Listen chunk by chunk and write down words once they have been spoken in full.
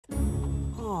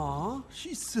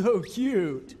she's so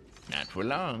cute. Not for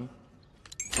long.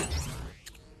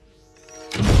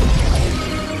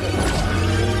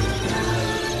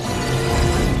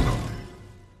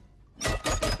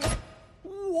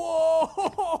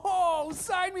 Whoa!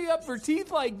 Sign me up for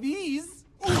teeth like these.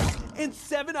 And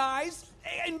 7 eyes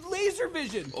and laser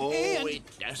vision. Oh, and... it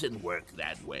doesn't work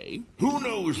that way. Who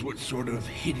knows what sort of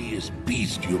hideous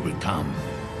beast you'll become?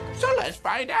 So let's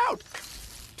find out.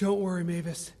 Don't worry,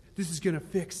 Mavis. This is gonna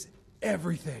fix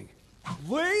everything.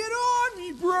 Lay it on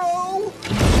me, bro!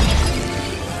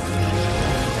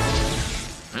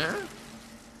 Huh?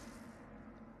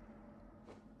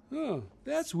 Oh,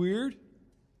 that's weird.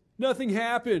 Nothing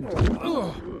happened.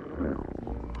 Ugh.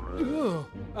 Ugh.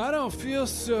 I don't feel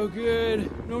so good.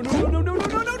 No, no, no, no, no, no,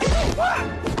 no, no, no!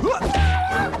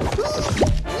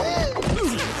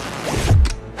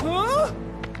 Huh?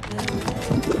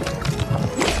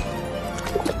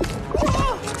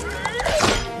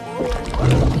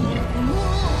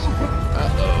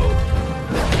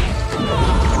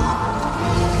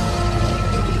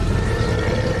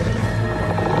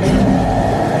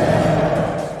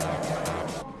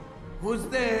 Who's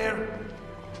there?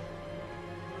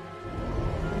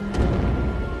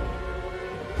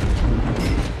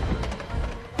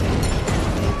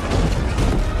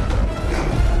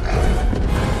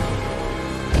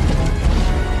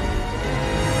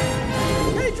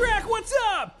 Hey, Drac, what's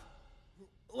up?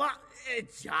 What?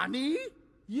 It's Johnny?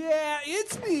 Yeah,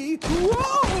 it's me.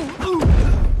 Whoa!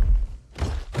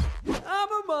 I'm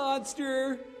a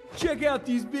monster. Check out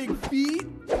these big feet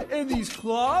and these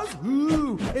claws.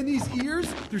 Ooh, and these ears.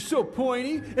 They're so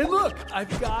pointy. And look,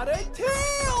 I've got a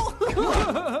tail.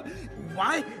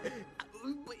 Why?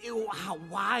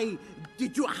 Why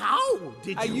did you? How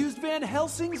did you? I used Van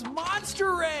Helsing's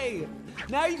monster ray.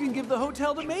 Now you can give the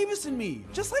hotel to Mavis and me,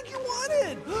 just like you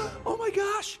wanted. Oh my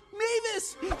gosh,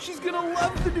 Mavis! She's gonna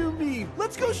love the new me.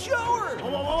 Let's go show her.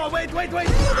 Oh, wait.